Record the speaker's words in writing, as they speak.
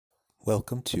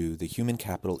Welcome to the Human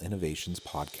Capital Innovations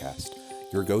Podcast,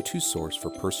 your go-to source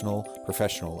for personal,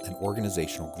 professional, and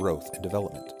organizational growth and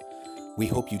development. We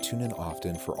hope you tune in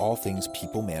often for all things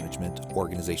people management,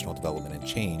 organizational development and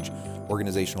change,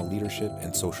 organizational leadership,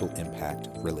 and social impact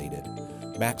related.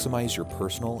 Maximize your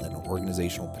personal and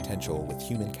organizational potential with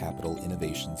Human Capital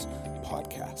Innovations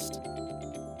Podcast.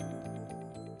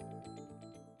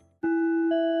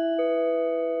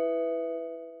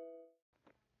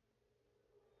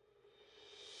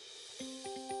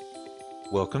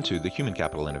 Welcome to the Human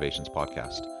Capital Innovations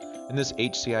Podcast. In this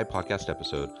HCI podcast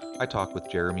episode, I talk with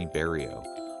Jeremy Barrio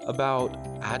about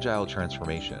Agile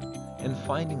transformation and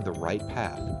finding the right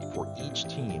path for each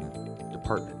team,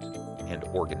 department, and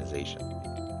organization.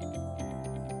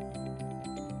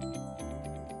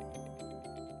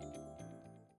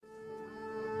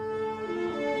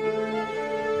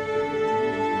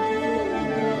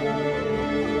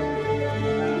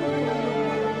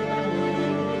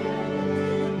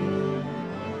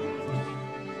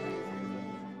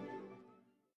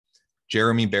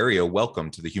 Jeremy Barrio,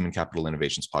 welcome to the Human Capital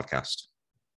Innovations Podcast.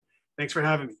 Thanks for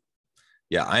having me.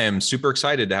 Yeah, I am super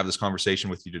excited to have this conversation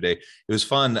with you today. It was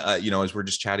fun, as we're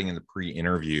just chatting in the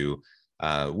pre-interview,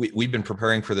 we've been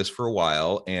preparing for this for a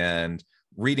while and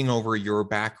reading over your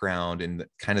background and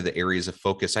kind of the areas of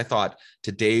focus. I thought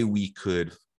today we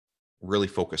could really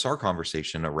focus our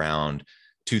conversation around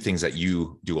two things that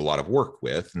you do a lot of work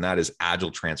with, and that is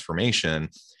Agile transformation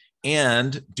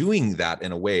and doing that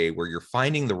in a way where you're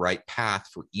finding the right path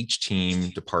for each team,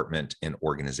 department, and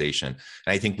organization.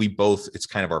 And I think we both, it's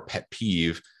kind of our pet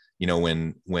peeve,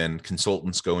 when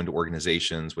consultants go into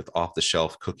organizations with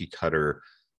off-the-shelf cookie cutter,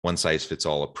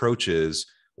 one-size-fits-all approaches,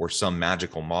 or some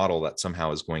magical model that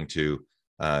somehow is going to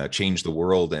change the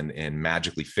world and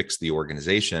magically fix the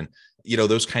organization.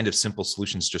 Those kind of simple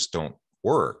solutions just don't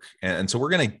work. And so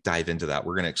we're going to dive into that.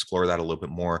 We're going to explore that a little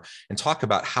bit more and talk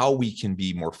about how we can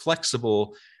be more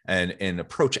flexible and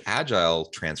approach Agile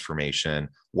transformation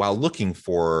while looking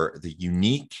for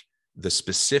the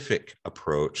specific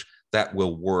approach that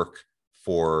will work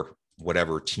for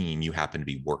whatever team you happen to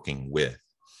be working with.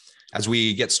 As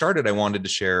we get started, I wanted to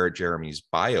share Jeremy's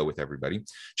bio with everybody.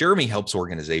 Jeremy helps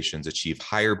organizations achieve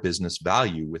higher business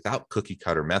value without cookie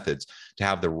cutter methods to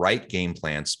have the right game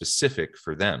plan specific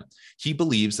for them. He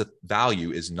believes that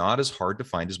value is not as hard to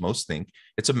find as most think.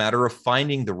 It's a matter of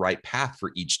finding the right path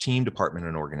for each team, department,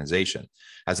 and organization.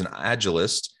 As an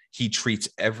Agilist, he treats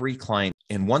every client,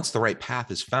 and once the right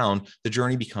path is found, the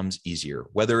journey becomes easier.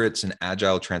 Whether it's an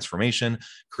Agile transformation,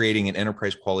 creating an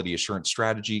enterprise quality assurance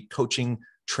strategy, coaching,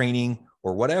 training,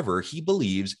 or whatever, he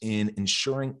believes in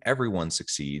ensuring everyone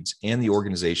succeeds and the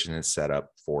organization is set up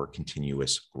for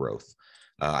continuous growth.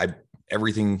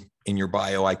 Everything in your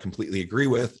bio, I completely agree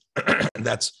with.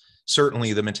 That's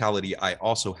certainly the mentality I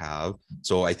also have.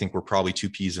 So I think we're probably two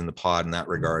peas in the pod in that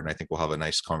regard, and I think we'll have a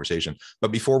nice conversation.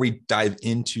 But before we dive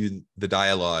into the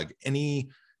dialogue,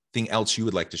 anything else you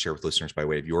would like to share with listeners by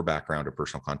way of your background or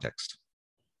personal context?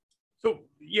 So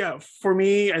yeah, for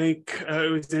me, I think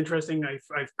it was interesting.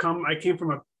 I came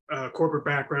from a corporate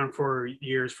background for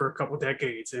years, for a couple of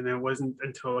decades, and it wasn't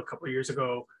until a couple of years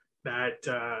ago that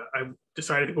I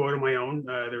decided to go out on my own.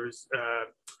 There was a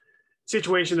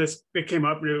situation that came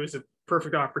up, and it was a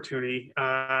perfect opportunity.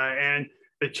 And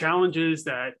the challenges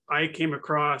that I came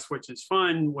across, which is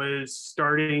fun, was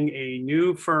starting a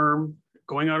new firm,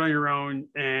 going out on your own,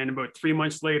 and about 3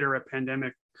 months later, a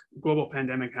global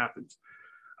pandemic happens.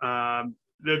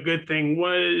 The good thing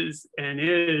was and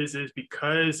is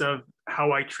because of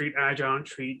how I treat Agile and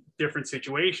treat different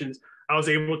situations, I was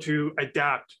able to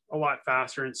adapt a lot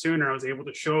faster and sooner. I was able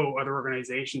to show other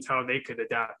organizations how they could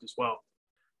adapt as well.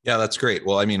 Yeah, that's great.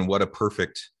 Well,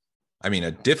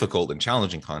 a difficult and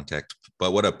challenging context,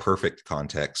 but what a perfect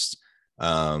context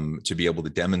to be able to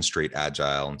demonstrate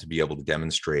Agile and to be able to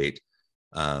demonstrate,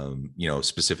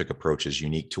 specific approaches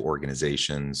unique to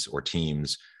organizations or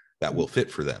teams that will fit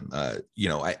for them.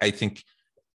 I think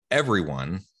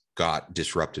everyone got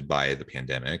disrupted by the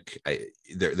pandemic.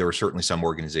 There were certainly some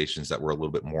organizations that were a little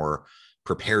bit more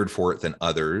prepared for it than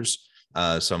others.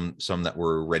 Some that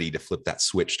were ready to flip that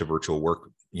switch to virtual work,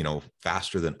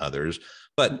 faster than others.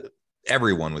 But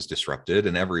everyone was disrupted,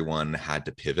 and everyone had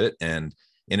to pivot, and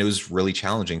it was really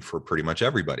challenging for pretty much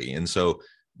everybody. And so,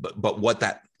 but what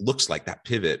that looks like, that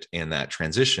pivot and that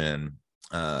transition,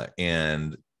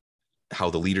 and how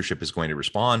the leadership is going to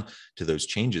respond to those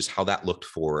changes, how that looked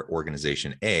for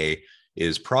organization A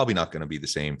is probably not going to be the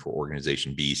same for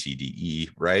organization B, C, D, E,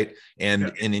 right?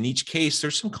 And in each case,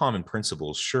 there's some common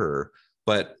principles, sure,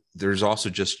 but there's also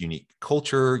just unique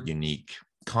culture, unique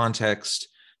context,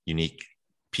 unique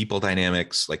people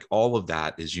dynamics, like all of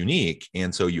that is unique.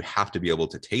 And so you have to be able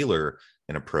to tailor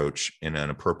an approach in an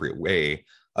appropriate way.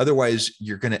 Otherwise,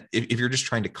 you're going to, if you're just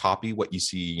trying to copy what you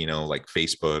see, like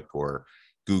Facebook or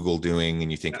Google doing,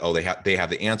 and you think, oh, they have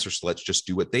the answer, so let's just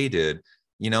do what they did.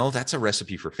 That's a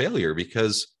recipe for failure,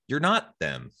 because you're not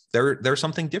them. They're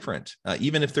something different,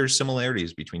 even if there's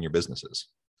similarities between your businesses.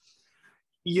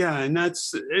 Yeah, and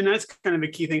that's kind of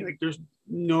the key thing. Like, there's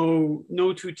no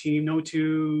two team, no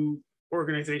two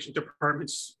organization,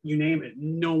 departments, you name it.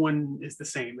 No one is the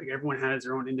same. Like, everyone has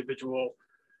their own individual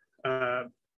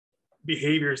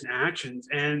behaviors and actions,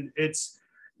 and it's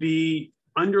the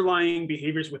underlying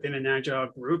behaviors within an agile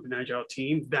group, an agile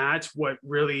team. That's what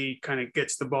really kind of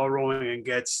gets the ball rolling and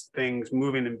gets things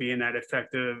moving and being that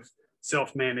effective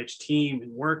self-managed team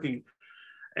and working.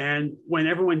 And when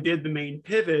everyone did the main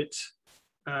pivot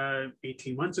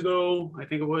 18 months ago, I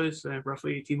think it was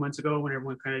roughly 18 months ago, when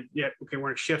everyone kind of, okay, we're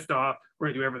going to shift off, we're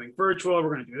going to do everything virtual,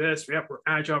 we're going to do this, we're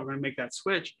agile, we're going to make that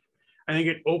switch. I think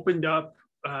it opened up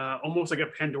almost like a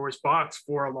Pandora's box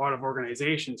for a lot of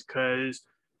organizations, because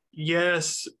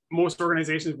yes, most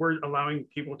organizations were allowing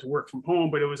people to work from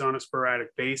home, but it was on a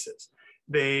sporadic basis.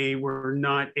 They were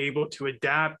not able to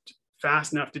adapt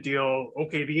fast enough to deal,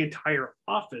 okay, the entire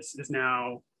office is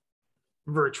now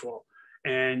virtual,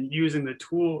 and using the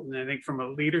tool. And I think from a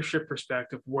leadership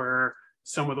perspective, where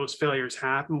some of those failures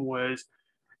happened was,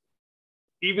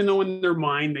 even though in their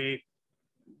mind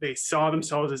they saw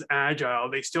themselves as agile,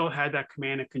 they still had that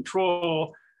command and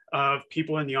control of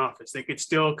people in the office. They could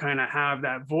still kind of have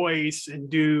that voice and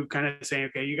do kind of saying,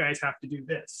 okay, you guys have to do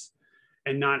this,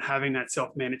 and not having that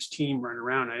self-managed team run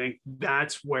around. I think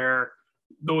that's where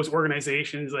those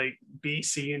organizations like B,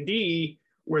 C, and D,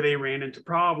 where they ran into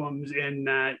problems, in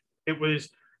that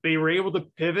they were able to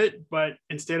pivot, but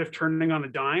instead of turning on a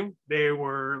dime, they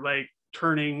were like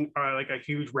turning like a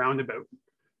huge roundabout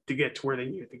to get to where they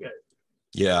needed to get.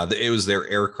 Yeah, it was their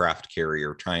aircraft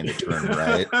carrier trying to turn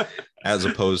right, as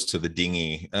opposed to the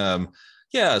dinghy.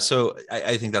 So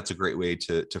I think that's a great way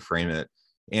to frame it.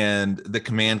 And the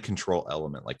command control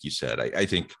element, like you said, I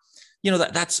think,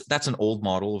 that's an old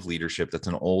model of leadership. That's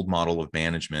an old model of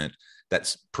management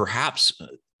that's perhaps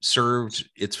served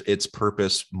its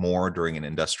purpose more during an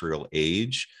industrial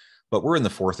age. But we're in the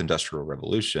fourth industrial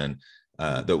revolution,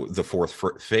 the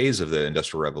fourth phase of the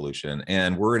industrial revolution,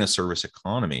 and we're in a service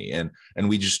economy, and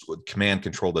we just, command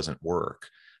control doesn't work.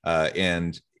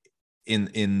 And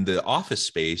in the office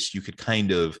space, you could kind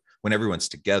of, when everyone's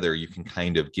together, you can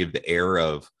kind of give the air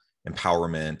of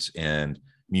empowerment and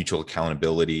mutual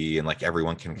accountability, and like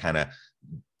everyone can kind of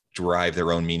derive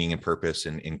their own meaning and purpose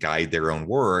and guide their own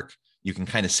work. You can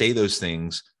kind of say those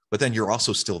things, but then you're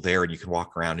also still there, and you can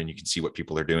walk around and you can see what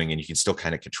people are doing, and you can still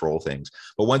kind of control things.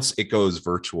 But once it goes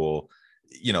virtual,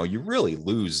 you really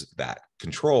lose that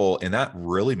control. And that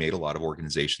really made a lot of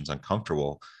organizations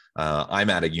uncomfortable. I'm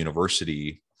at a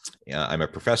university. I'm a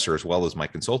professor as well as my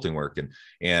consulting work.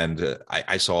 And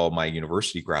I saw my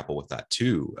university grapple with that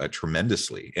too,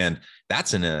 tremendously. And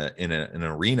that's in an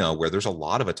arena where there's a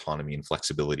lot of autonomy and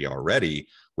flexibility already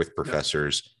with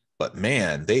professors. Yeah. But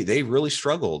man, they really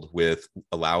struggled with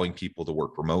allowing people to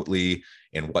work remotely,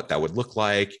 and what that would look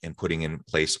like, and putting in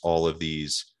place all of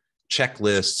these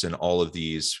checklists and all of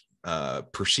these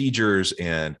procedures.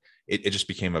 And it just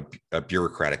became a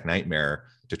bureaucratic nightmare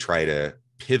to try to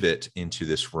pivot into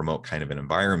this remote kind of an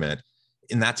environment.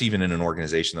 And that's even in an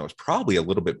organization that was probably a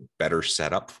little bit better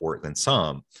set up for it than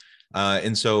some.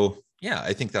 And so, yeah,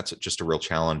 I think that's just a real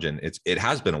challenge. And it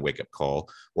has been a wake-up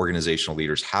call. Organizational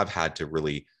leaders have had to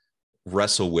really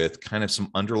wrestle with kind of some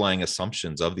underlying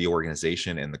assumptions of the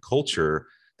organization and the culture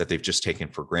that they've just taken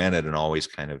for granted, and always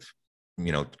kind of,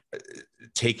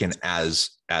 taken as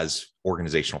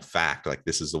organizational fact, like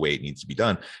this is the way it needs to be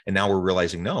done. And now we're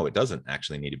realizing, no, it doesn't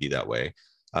actually need to be that way.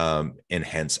 And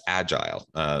hence Agile.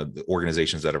 The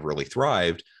organizations that have really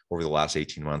thrived over the last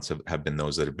 18 months have been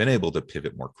those that have been able to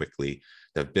pivot more quickly,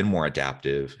 that have been more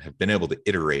adaptive, have been able to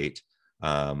iterate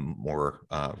more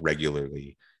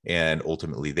regularly, and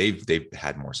ultimately they've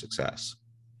had more success.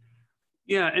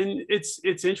 Yeah, and it's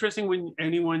interesting when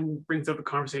anyone brings up the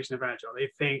conversation of Agile, they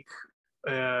think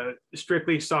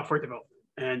strictly software development.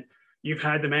 And you've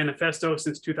had the manifesto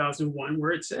since 2001,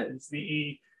 where it says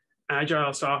the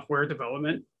Agile Software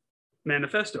Development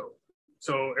Manifesto.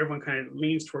 So everyone kind of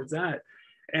leans towards that.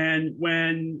 And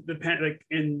when like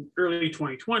in early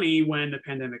 2020, when the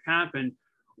pandemic happened,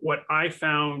 what I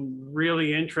found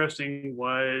really interesting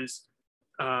was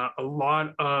a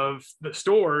lot of the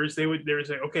stores, they would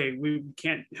say, okay, we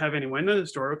can't have anyone in the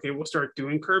store. Okay, we'll start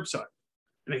doing curbside.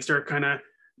 And they start kind of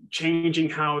changing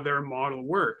how their model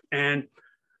worked. And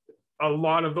a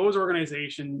lot of those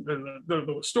organizations,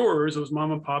 those stores, those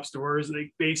mom and pop stores,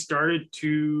 they started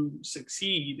to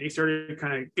succeed. They started to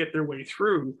kind of get their way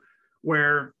through.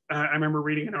 Where I remember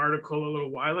reading an article a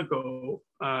little while ago.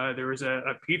 There was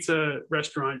a pizza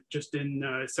restaurant just in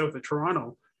south of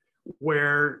Toronto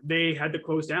where they had to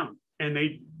close down, and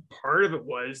part of it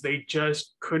was they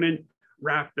just couldn't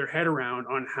wrap their head around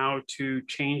on how to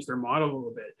change their model a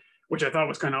little bit, which I thought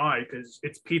was kind of odd because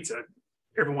it's pizza.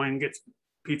 Everyone gets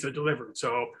pizza delivered.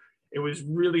 So it was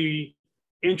really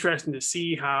interesting to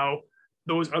see how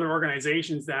those other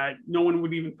organizations that no one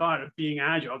would even thought of being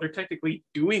agile, they're technically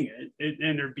doing it,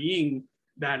 and they're being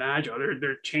that agile.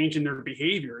 They're changing their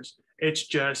behaviors. It's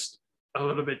just a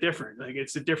little bit different. Like,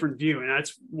 it's a different view. And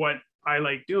that's what I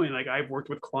like doing. Like, I've worked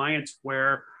with clients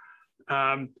where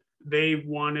they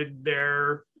wanted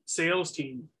their sales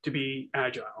team to be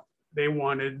agile. They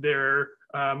wanted their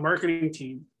marketing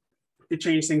team to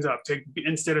change things up, to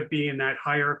instead of being that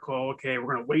hierarchical, okay,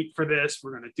 we're going to wait for this,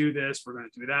 we're going to do this, we're going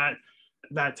to do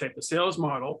that type of sales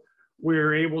model.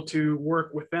 We're able to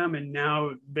work with them, and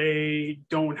now they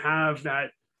don't have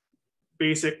that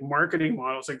basic marketing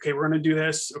model. It's like, okay, we're going to do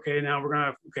this. Okay, now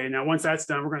now once that's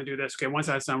done, we're going to do this. Okay, once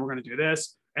that's done, we're going to do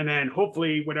this. And then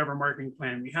hopefully whatever marketing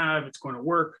plan we have, it's going to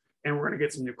work, and we're going to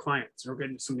get some new clients, or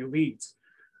getting some new leads.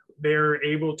 They're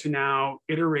able to now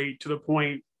iterate to the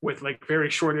point with like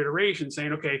very short iterations,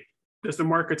 saying, okay, does the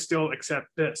market still accept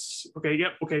this? Okay,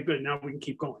 yep, okay, good. Now we can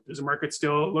keep going. Does the market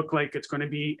still look like it's going to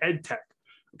be ed tech?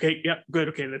 Okay, yep, good.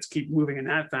 Okay, let's keep moving in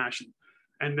that fashion.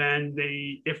 And then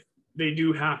if they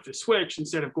do have to switch,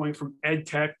 instead of going from ed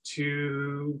tech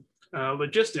to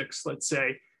logistics, let's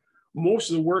say, most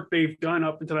of the work they've done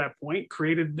up until that point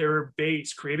created their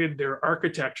base, created their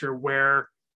architecture where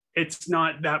it's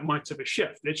not that much of a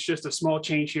shift. It's just a small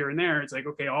change here and there. It's like,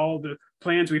 okay, all the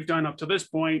plans we've done up to this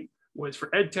point was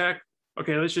for ed tech.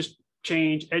 Okay, let's just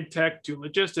change ed tech to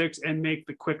logistics and make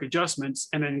the quick adjustments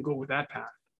and then go with that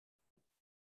path.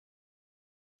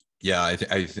 Yeah,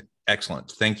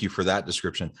 excellent. Thank you for that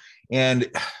description. And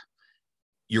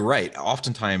you're right.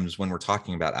 Oftentimes when we're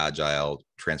talking about agile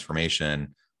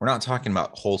transformation, we're not talking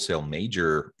about wholesale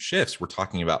major shifts. We're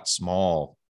talking about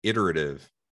small iterative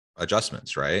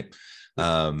adjustments, right?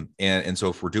 And so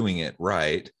if we're doing it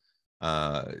right,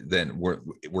 then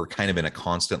we're kind of in a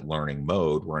constant learning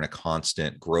mode. We're in a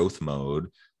constant growth mode,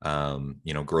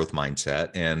 growth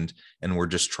mindset, and we're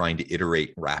just trying to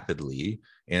iterate rapidly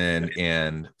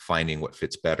and finding what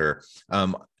fits better.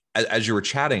 As you were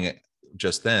chatting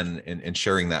just then and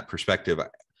sharing that perspective,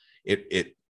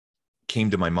 it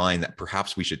came to my mind that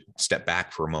perhaps we should step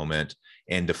back for a moment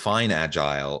and define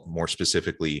agile more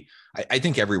specifically. I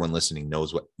think everyone listening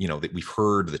knows that we've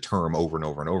heard the term over and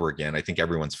over and over again. I think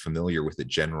everyone's familiar with it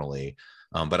generally,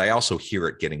 but I also hear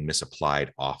it getting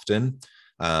misapplied often,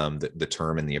 the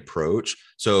term and the approach.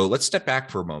 So let's step back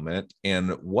for a moment.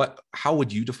 And how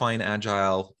would you define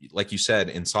agile? Like you said,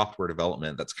 in software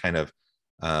development, that's kind of,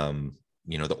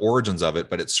 the origins of it,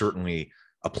 but it's certainly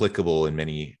applicable in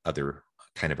many other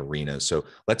kind of arenas. So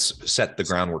let's set the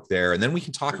groundwork there, and then we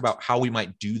can talk about how we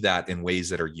might do that in ways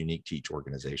that are unique to each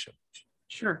organization.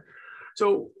 Sure.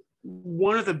 So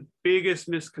one of the biggest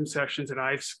misconceptions that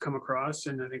I've come across,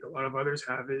 and I think a lot of others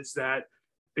have, is that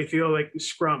they feel like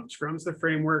Scrum's the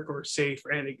framework, or SAFe,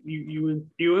 and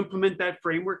you implement that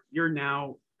framework, you're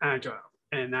now agile,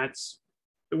 and that's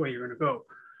the way you're going to go.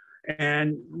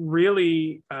 And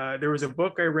really, there was a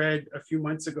book I read a few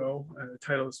months ago. The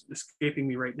title is escaping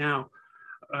me right now.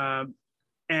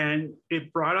 And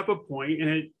it brought up a point,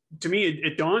 and to me,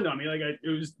 it dawned on me, like it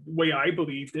was the way I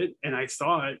believed it, and I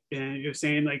saw it, and it was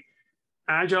saying like,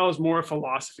 agile is more a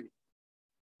philosophy.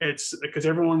 It's because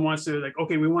everyone wants to like,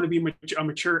 okay, we want to be a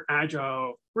mature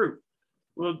agile group.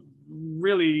 Well,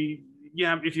 really,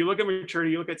 yeah, if you look at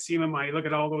maturity, you look at CMMI, you look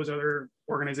at all those other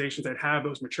organizations that have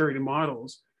those maturity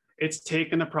models, it's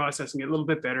taken the process and get a little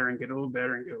bit better and get a little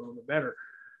better and get a little bit better.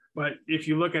 But if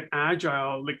you look at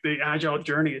agile, like the agile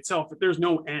journey itself, there's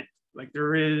no end. Like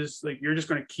there is, like you're just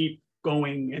going to keep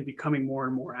going and becoming more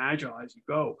and more agile as you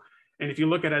go. And if you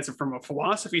look at it from a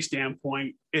philosophy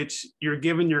standpoint, it's you're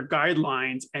given your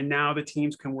guidelines, and now the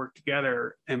teams can work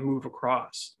together and move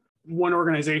across. One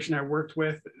organization I worked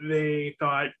with, they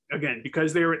thought, again,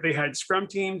 because they had Scrum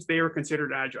teams, they were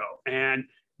considered agile, and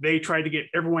they tried to get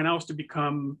everyone else to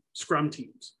become Scrum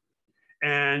teams.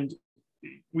 And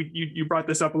you brought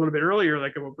this up a little bit earlier,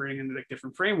 like about bringing in like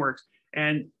different frameworks,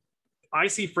 and I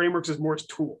see frameworks as more as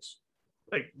tools.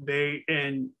 Like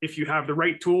and if you have the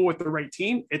right tool with the right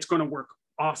team, it's going to work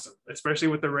awesome, especially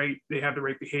with they have the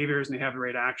right behaviors and they have the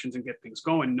right actions and get things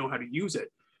going, know how to use it.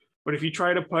 But if you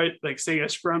try to put, like, say, a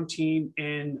Scrum team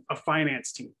in a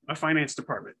finance team, a finance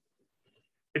department,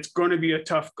 it's going to be a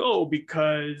tough go,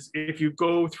 because if you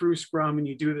go through Scrum and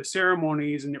you do the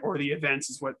ceremonies and or the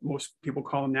events is what most people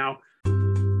call them now.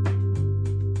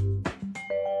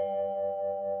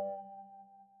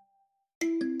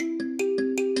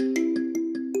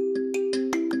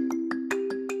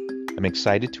 I'm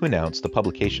excited to announce the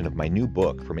publication of my new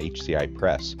book from HCI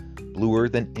Press, Bluer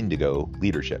Than Indigo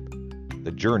Leadership: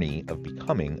 The Journey of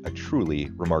Becoming a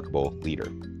Truly Remarkable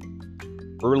Leader.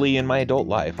 Early in my adult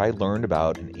life, I learned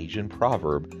about an Asian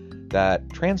proverb that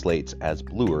translates as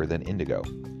bluer than indigo.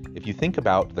 If you think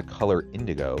about the color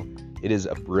indigo, it is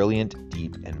a brilliant,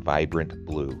 deep, and vibrant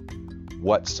blue,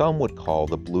 what some would call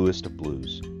the bluest of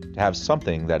blues. To have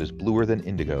something that is bluer than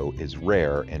indigo is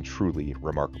rare and truly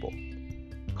remarkable.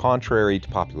 Contrary to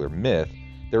popular myth,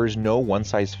 there is no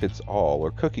one-size-fits-all or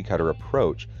cookie-cutter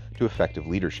approach to effective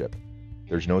leadership.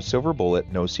 There's no silver bullet,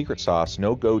 no secret sauce,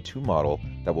 no go-to model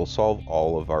that will solve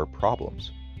all of our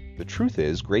problems. The truth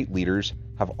is, great leaders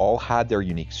have all had their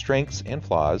unique strengths and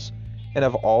flaws, and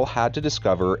have all had to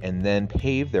discover and then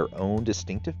pave their own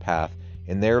distinctive path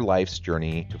in their life's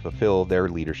journey to fulfill their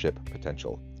leadership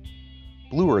potential.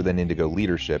 Bluer Than Indigo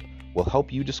Leadership will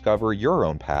help you discover your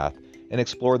own path and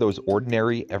explore those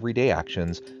ordinary, everyday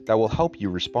actions that will help you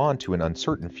respond to an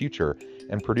uncertain future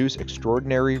and produce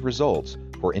extraordinary results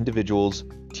for individuals,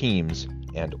 teams,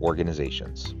 and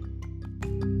organizations.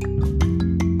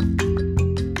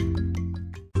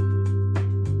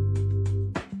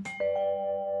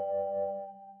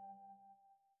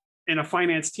 In a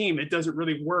finance team, it doesn't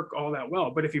really work all that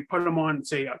well. But if you put them on,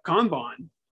 say, a Kanban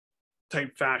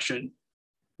type fashion,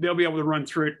 they'll be able to run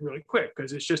through it really quick,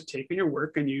 because it's just taking your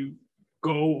work and you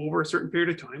go over a certain period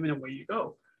of time and away you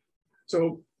go.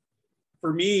 So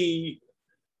for me,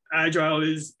 Agile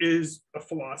is a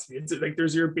philosophy. It's like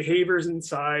there's your behaviors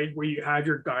inside where you have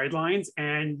your guidelines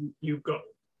and you go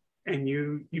and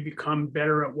you become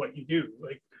better at what you do.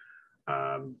 Like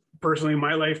personally in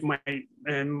my life, my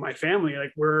family,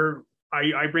 like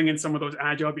I bring in some of those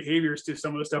Agile behaviors to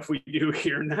some of the stuff we do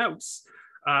here in the house.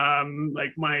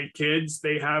 Like my kids,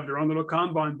 they have their own little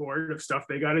Kanban board of stuff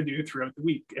they got to do throughout the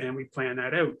week, and we plan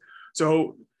that out.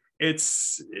 So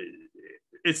it's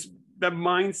the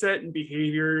mindset and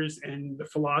behaviors and the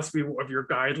philosophy of your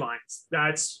guidelines.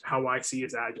 That's how I see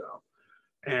as Agile.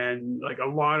 And like a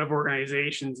lot of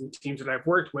organizations and teams that I've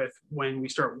worked with, when we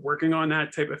start working on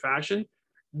that type of fashion,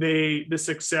 the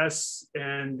success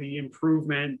and the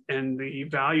improvement and the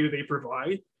value they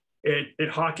provide, it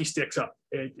hockey sticks up.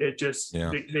 It just,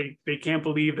 yeah. They can't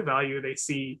believe the value they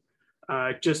see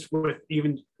just with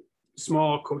even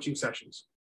small coaching sessions.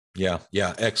 Yeah.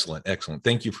 Excellent.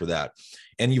 Thank you for that.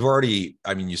 And you've already,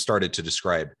 you started to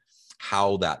describe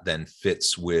how that then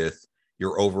fits with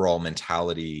your overall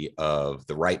mentality of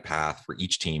the right path for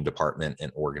each team, department,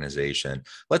 and organization.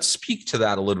 Let's speak to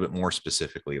that a little bit more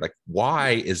specifically. Like,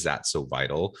 why is that so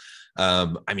vital?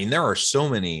 There are so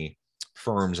many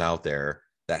firms out there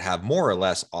that have more or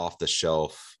less off the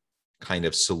shelf kind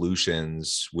of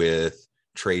solutions with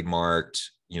trademarked,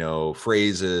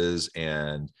 phrases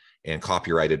and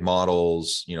copyrighted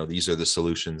models. These are the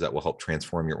solutions that will help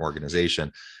transform your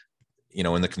organization.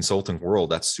 In the consulting world,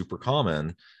 that's super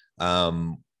common.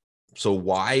 So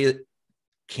why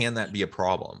can that be a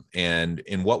problem? And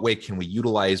in what way can we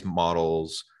utilize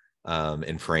models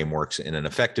and frameworks in an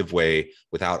effective way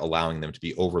without allowing them to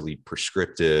be overly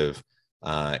prescriptive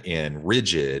and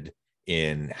rigid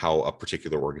in how a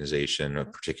particular organization, a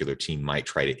particular team might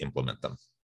try to implement them?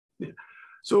 Yeah.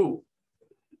 So,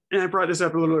 and I brought this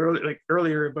up a little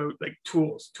earlier about like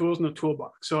tools in the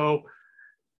toolbox. So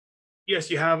yes,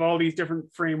 you have all these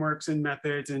different frameworks and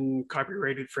methods and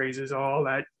copyrighted phrases, all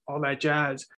that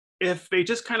jazz. If they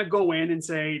just kind of go in and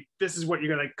say, this is what you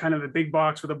got, like kind of a big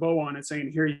box with a bow on it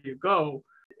saying, here you go.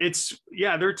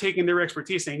 They're taking their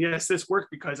expertise saying, yes, this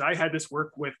worked because I had this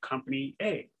work with company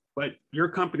A, but your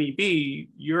company B,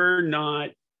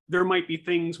 there might be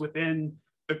things within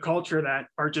the culture that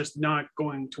are just not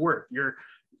going to work. You're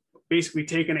basically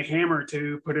taking a hammer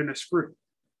to put in a screw.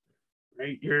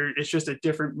 Right? It's just a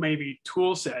different maybe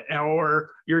tool set,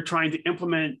 or you're trying to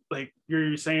implement, like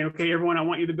you're saying, okay, everyone, I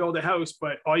want you to build a house,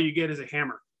 but all you get is a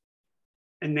hammer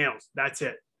and nails. That's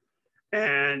it.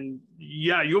 And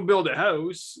yeah, you'll build a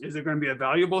house. Is it going to be a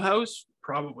valuable house?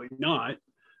 Probably not,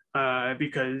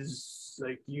 because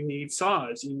like you need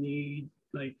saws, you need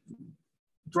like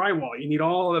drywall, you need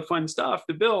all the fun stuff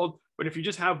to build. But if you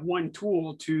just have one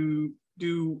tool to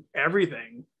do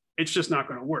everything, it's just not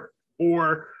going to work.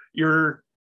 Or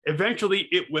eventually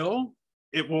it will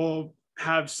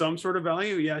have some sort of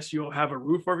value. Yes, you'll have a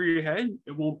roof over your head.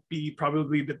 It won't be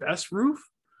probably the best roof,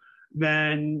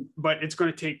 but it's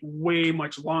going to take way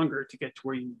much longer to get to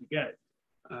where you need to get.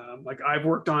 Like I've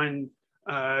worked on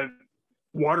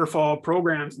waterfall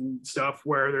programs and stuff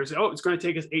where it's going to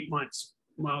take us 8 months.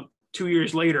 Well, 2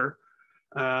 years later,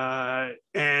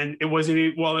 and it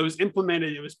wasn't, well, it was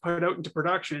implemented, it was put out into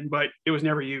production, but it was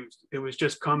never used. It was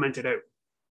just commented out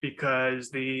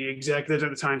because the executives at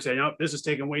the time said, "No, this is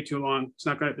taking way too long. It's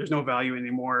not going to, there's no value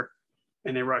anymore."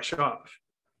 And they rush off.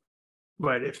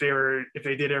 But if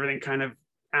they did everything kind of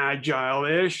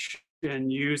agile-ish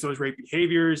and use those right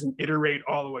behaviors and iterate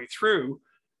all the way through,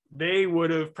 they would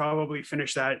have probably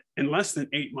finished that in less than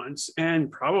 8 months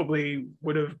and probably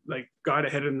would have like got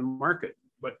ahead in the market.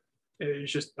 But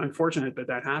it's just unfortunate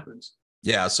that happens.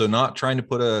 Yeah. So not trying to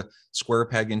put a square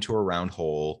peg into a round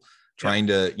hole, trying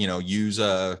to, use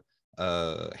a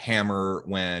hammer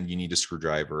when you need a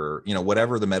screwdriver,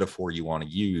 whatever the metaphor you want to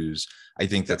use. I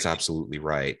think that's absolutely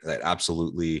right. That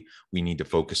absolutely we need to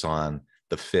focus on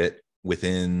the fit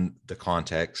within the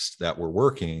context that we're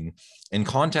working, and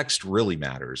context really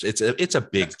matters. It's a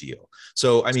big deal.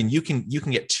 So, I mean, you can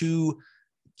get two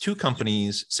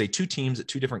companies, say two teams at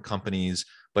two different companies,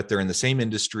 but they're in the same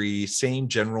industry, same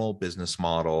general business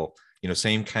model,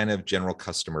 same kind of general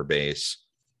customer base.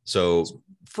 So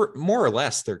for more or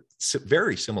less, they're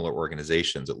very similar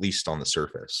organizations, at least on the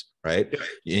surface, right?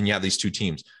 Yeah. And you have these two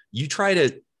teams. You try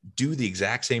to do the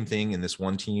exact same thing in this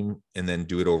one team and then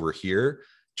do it over here,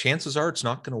 chances are it's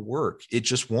not going to work. It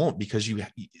just won't, because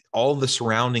all the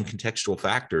surrounding contextual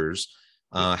factors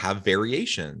have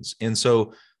variations. And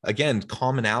so again,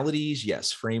 commonalities,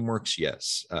 yes. Frameworks,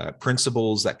 yes.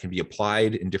 Principles that can be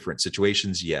applied in different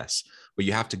situations, yes. But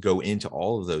you have to go into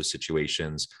all of those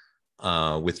situations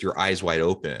with your eyes wide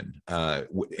open,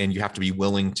 and you have to be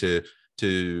willing to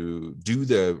do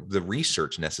the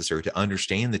research necessary to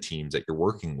understand the teams that you're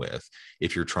working with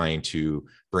if you're trying to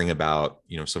bring about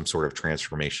some sort of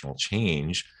transformational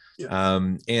change. Yeah.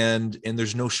 And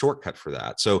there's no shortcut for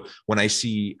that. So when I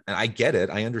see, and I get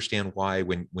it, I understand why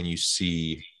when you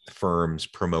see firms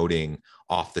promoting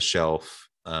off the shelf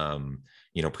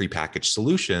prepackaged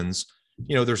solutions,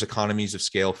 there's economies of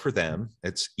scale for them.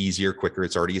 It's easier, quicker.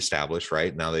 It's already established,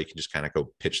 right? Now they can just kind of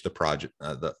go pitch the project,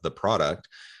 the product.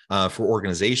 For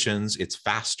organizations, it's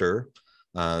faster,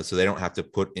 so they don't have to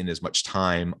put in as much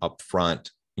time up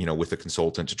front, with a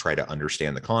consultant to try to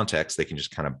understand the context. They can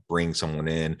just kind of bring someone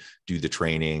in, do the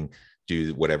training,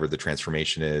 do whatever the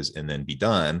transformation is, and then be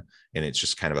done. And it's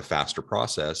just kind of a faster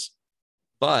process.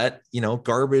 But,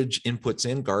 garbage inputs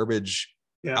in, garbage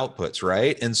outputs,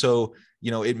 right? And so,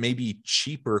 it may be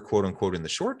cheaper, quote unquote, in the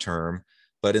short term,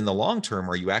 but in the long term,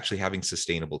 are you actually having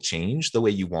sustainable change the way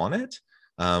you want it?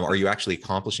 Are you actually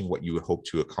accomplishing what you would hope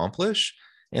to accomplish?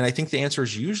 And I think the answer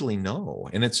is usually no.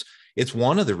 And it's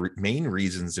one of the main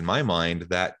reasons in my mind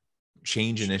that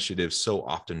change initiatives so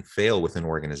often fail within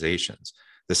organizations.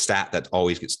 The stat that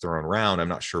always gets thrown around, I'm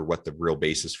not sure what the real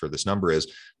basis for this number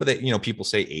is, but that, people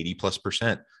say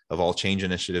 80+% of all change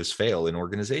initiatives fail in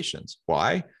organizations.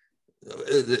 Why?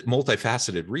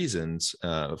 Multifaceted reasons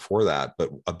for that. But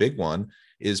a big one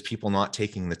is people not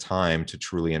taking the time to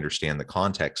truly understand the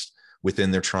context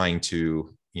within they're trying to,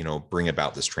 bring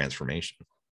about this transformation.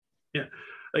 Yeah.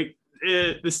 Like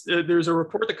there's a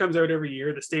report that comes out every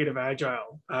year, the state of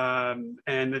Agile. And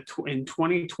in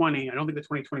 2020, I don't think the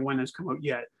 2021 has come out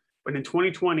yet, but in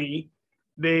 2020,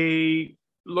 they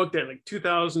looked at like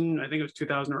 2,000, I think it was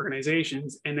 2,000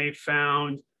 organizations, and they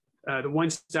found the one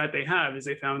stat they have is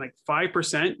they found like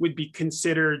 5% would be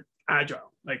considered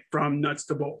Agile, like from nuts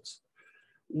to bolts,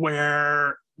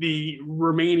 where the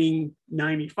remaining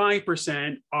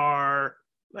 95% are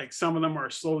like, some of them are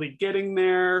slowly getting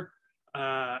there.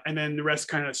 And then the rest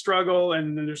kind of struggle.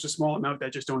 And then there's a small amount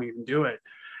that just don't even do it.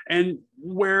 And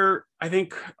where I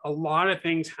think a lot of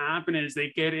things happen is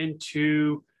they get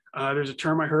into, there's a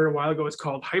term I heard a while ago, it's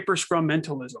called hyper scrum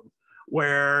mentalism,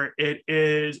 where it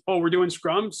is, oh, we're doing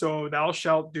scrum, so thou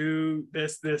shalt do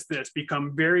this,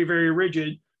 become very, very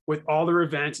rigid with all their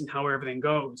events and how everything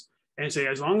goes. And say,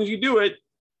 as long as you do it,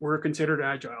 we're considered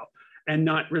Agile, and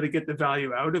not really get the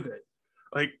value out of it.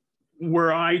 Like,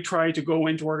 where I try to go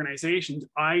into organizations,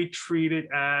 I treat it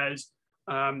as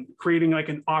creating like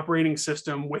an operating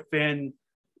system within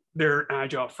their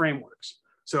Agile frameworks.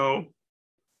 So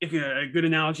if a good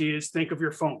analogy is, think of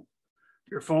your phone.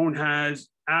 Your phone has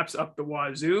apps up the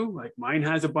wazoo, like mine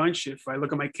has a bunch. If I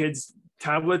look at my kids'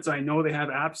 tablets, I know they have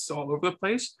apps all over the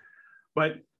place.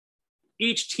 But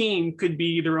each team could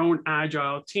be their own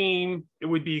Agile team. It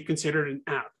would be considered an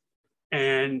app.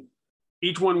 And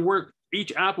each one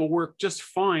each app will work just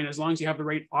fine as long as you have the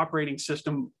right operating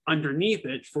system underneath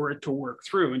it for it to work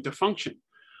through and to function.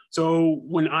 So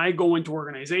when I go into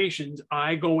organizations,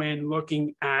 I go in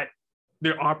looking at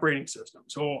their operating system.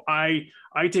 So I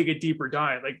take a deeper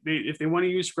dive. Like if they want to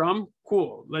use Scrum,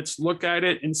 cool. Let's look at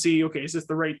it and see, okay, is this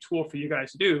the right tool for you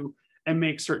guys to do, and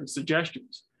make certain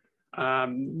suggestions.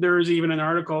 There's even an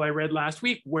article I read last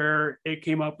week where it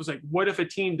came up, was like, what if a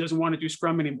team doesn't want to do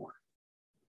Scrum anymore?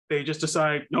 They just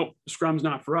decide, nope, Scrum's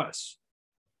not for us.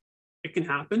 It can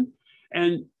happen.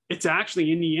 And it's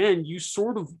actually, in the end, you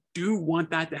sort of do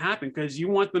want that to happen, because you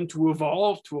want them to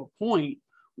evolve to a point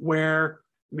where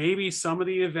maybe some of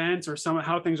the events or some of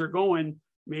how things are going,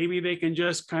 maybe they can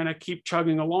just kind of keep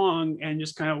chugging along and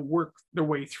just kind of work their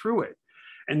way through it.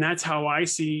 And that's how I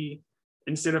see,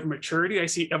 instead of maturity, I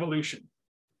see evolution.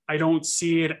 I don't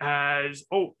see it as,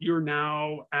 oh, you're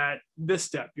now at this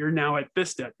step, you're now at this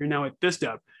step, you're now at this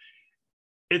step.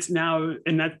 It's now,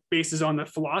 and that bases on the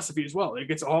philosophy as well. Like,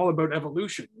 it's all about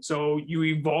evolution. So you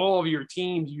evolve your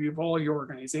teams, you evolve your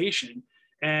organization,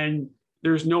 and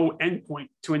there's no endpoint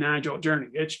to an agile journey.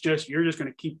 It's just, you're just going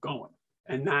to keep going.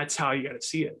 And that's how you got to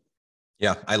see it.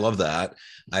 Yeah, I love that.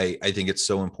 I think it's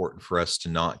so important for us to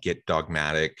not get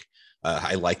dogmatic.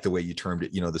 I like the way you termed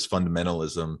it, this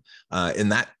fundamentalism.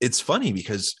 And that it's funny,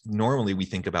 because normally we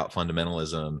think about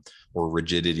fundamentalism or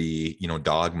rigidity,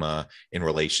 dogma, in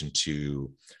relation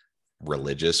to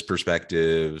religious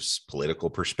perspectives, political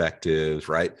perspectives,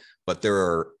 right? But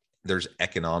there's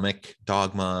economic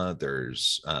dogma,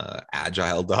 there's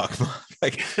agile dogma.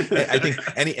 Like, I think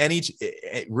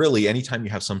anytime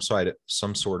you have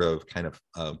some sort of kind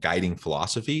of guiding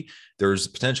philosophy, there's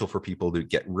potential for people to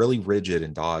get really rigid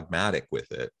and dogmatic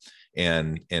with it,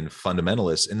 and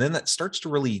fundamentalist, and then that starts to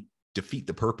really defeat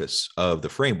the purpose of the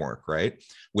framework, right?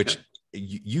 Which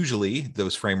usually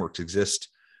those frameworks exist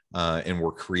and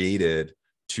were created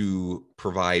to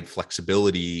provide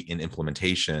flexibility in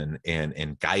implementation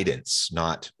and guidance,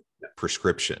 not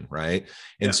prescription, right?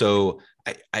 And so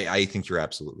I think you're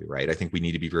absolutely right. I think we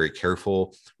need to be very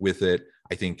careful with it.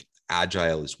 I think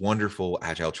Agile is wonderful.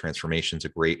 Agile transformation is a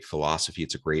great philosophy.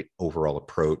 It's a great overall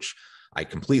approach. I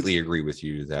completely agree with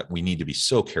you that we need to be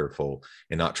so careful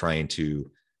in not trying to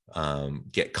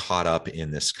get caught up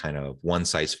in this kind of one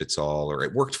size fits all, or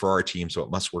it worked for our team, so it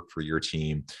must work for your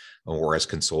team, or as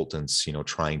consultants,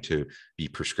 trying to be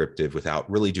prescriptive without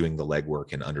really doing the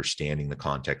legwork and understanding the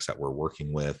context that we're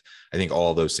working with. I think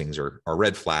all those things are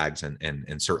red flags,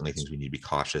 and certainly things we need to be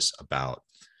cautious about.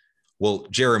 Well,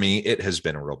 Jeremy, it has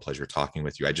been a real pleasure talking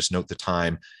with you. I just note the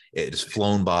time. It has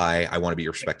flown by. I want to be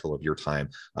respectful of your time.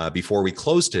 Before we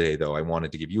close today, though, I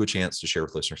wanted to give you a chance to share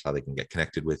with listeners how they can get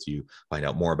connected with you, find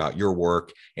out more about your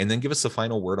work, and then give us the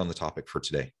final word on the topic for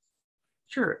today.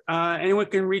 Sure. Anyone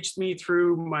can reach me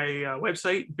through my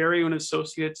website,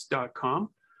 barryoandassociates.com.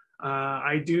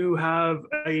 I do have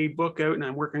a book out, and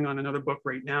I'm working on another book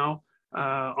right now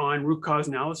on root cause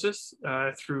analysis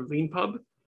through LeanPub.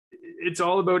 It's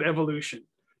all about evolution.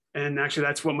 And actually,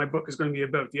 that's what my book is going to be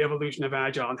about, the evolution of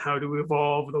Agile and how to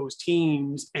evolve those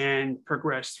teams and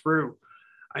progress through.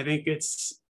 I think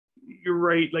you're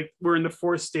right, like we're in the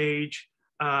fourth stage.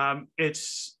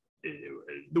 It's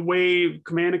the way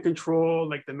command and control,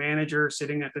 like the manager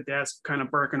sitting at the desk kind of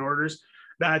barking orders,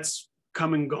 that's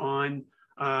come and gone.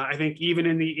 I think even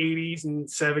in the 80s and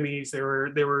 70s,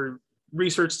 there were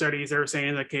research studies that were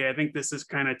saying, okay, I think this is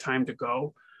kind of time to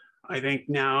go. I think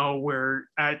now we're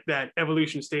at that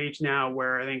evolution stage now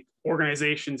where I think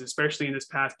organizations, especially in this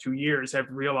past 2 years, have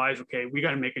realized, okay, we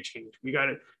got to make a change.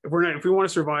 If we want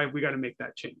to survive, we got to make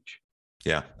that change.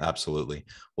 Yeah, absolutely.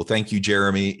 Well, thank you,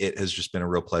 Jeremy. It has just been a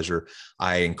real pleasure.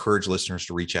 I encourage listeners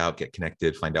to reach out, get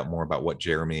connected, find out more about what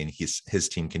Jeremy and his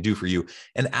team can do for you.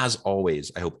 And as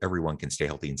always, I hope everyone can stay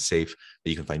healthy and safe,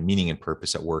 that you can find meaning and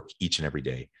purpose at work each and every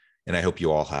day. And I hope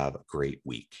you all have a great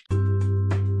week.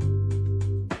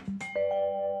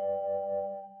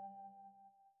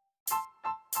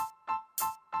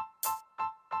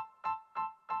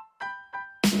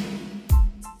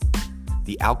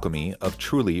 The alchemy of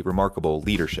truly remarkable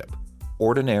leadership.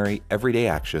 Ordinary, everyday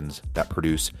actions that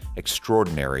produce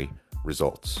extraordinary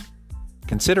results.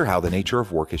 Consider how the nature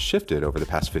of work has shifted over the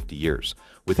past 50 years.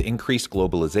 With increased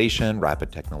globalization,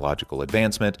 rapid technological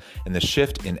advancement, and the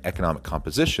shift in economic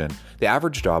composition, the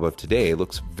average job of today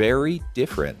looks very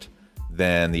different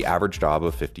than the average job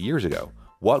of 50 years ago.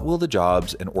 What will the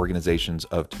jobs and organizations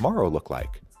of tomorrow look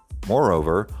like?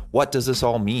 Moreover, what does this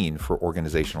all mean for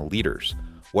organizational leaders?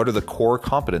 What are the core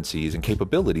competencies and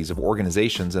capabilities of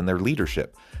organizations and their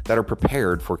leadership that are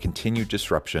prepared for continued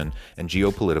disruption and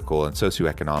geopolitical and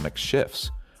socioeconomic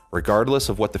shifts? Regardless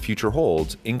of what the future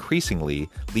holds, increasingly,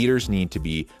 leaders need to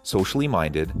be socially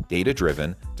minded,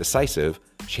 data-driven, decisive,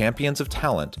 champions of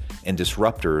talent, and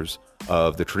disruptors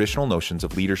of the traditional notions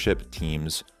of leadership,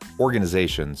 teams,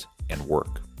 organizations, and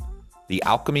work. The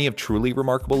alchemy of truly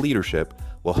remarkable leadership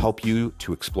will help you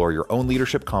to explore your own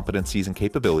leadership competencies and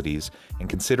capabilities and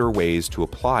consider ways to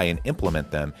apply and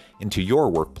implement them into your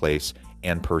workplace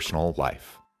and personal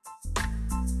life.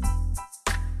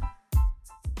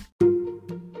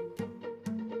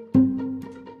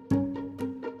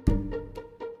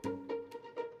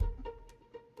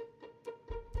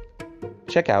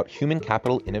 Check out Human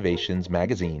Capital Innovations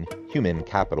magazine, Human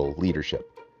Capital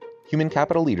Leadership. Human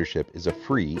Capital Leadership is a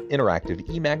free, interactive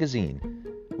e-magazine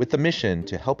with the mission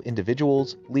to help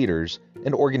individuals, leaders,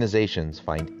 and organizations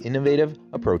find innovative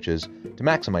approaches to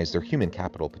maximize their human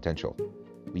capital potential.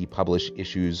 We publish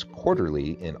issues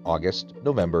quarterly in August,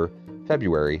 November,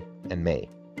 February, and May.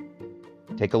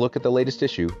 Take a look at the latest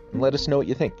issue and let us know what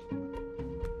you think.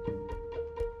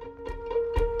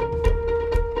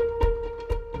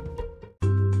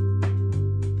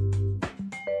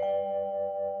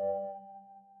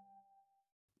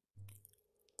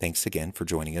 Thanks again for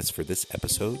joining us for this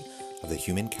episode of the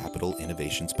Human Capital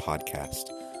Innovations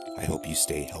Podcast. I hope you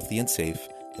stay healthy and safe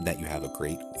and that you have a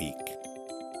great week.